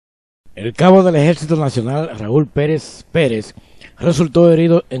El cabo del Ejército Nacional, Raúl Pérez Pérez, resultó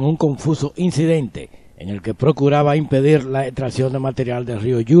herido en un confuso incidente en el que procuraba impedir la extracción de material del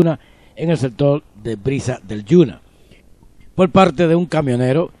río Yuna en el sector de Brisa del Yuna, por parte de un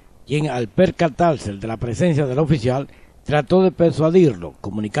camionero, quien al percatarse de la presencia del oficial, trató de persuadirlo,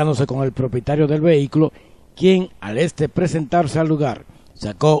 comunicándose con el propietario del vehículo, quien al presentarse al lugar,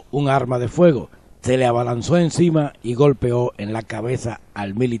 sacó un arma de fuego, se le abalanzó encima y golpeó en la cabeza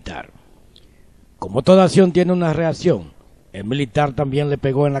al militar. Como toda acción tiene una reacción, el militar también le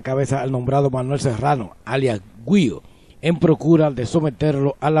pegó en la cabeza al nombrado Manuel Serrano, alias Guío, en procura de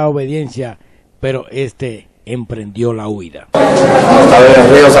someterlo a la obediencia, pero emprendió la huida. Estaba en el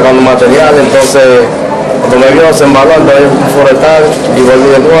río sacando material, entonces cuando me vio se embaló, entonces un forestal y volví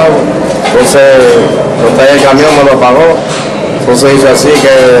de nuevo. Entonces monté el camión, me lo apagó. Entonces hizo así que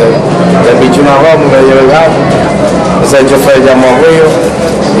le piché una goma y me dio el gato. Entonces el chofer llamó a Río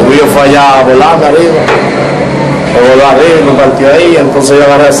y Río fue allá volando arriba. Me voló arriba y me partió ahí, entonces yo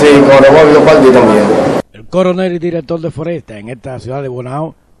agarré así con el y lo partí también. El coronel y director de Foresta en esta ciudad de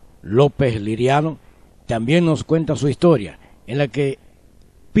Bonao, López Liriano, también nos cuenta su historia, en la que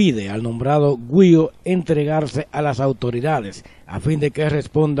pide al nombrado Guío entregarse a las autoridades a fin de que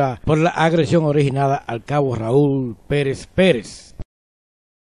responda por la agresión originada al cabo Raúl Pérez Pérez.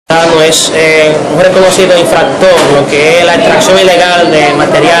 Es un reconocido infractor lo que es la extracción ilegal de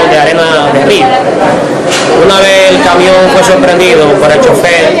material de arena de río. Una vez el camión fue sorprendido por el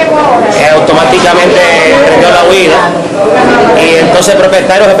chofer, automáticamente prendió la huida y entonces el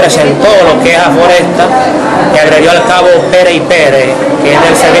propietario se presentó lo que es a Foresta y agredió al cabo Pérez y Pérez, que es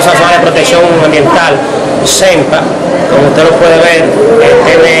del Servicio Nacional de Protección Ambiental, SEMPA. Como usted lo puede ver,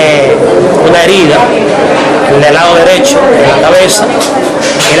 tiene una herida en el lado derecho, en la cabeza,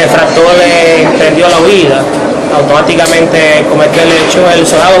 y el infractor le prendió la huida, automáticamente cometió el hecho. El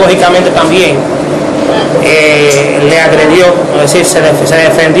soldado lógicamente también le agredió, es decir, se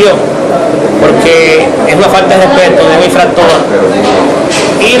defendió, porque es una falta de respeto de un infractor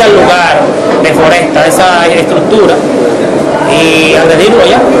ir al lugar de Foresta, de esa estructura, y agredirlo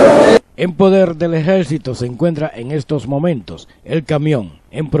allá. En poder del ejército se encuentra en estos momentos el camión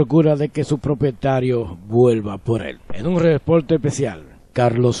en procura de que su propietario vuelva por él. En un reporte especial,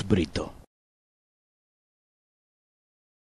 Carlos Brito.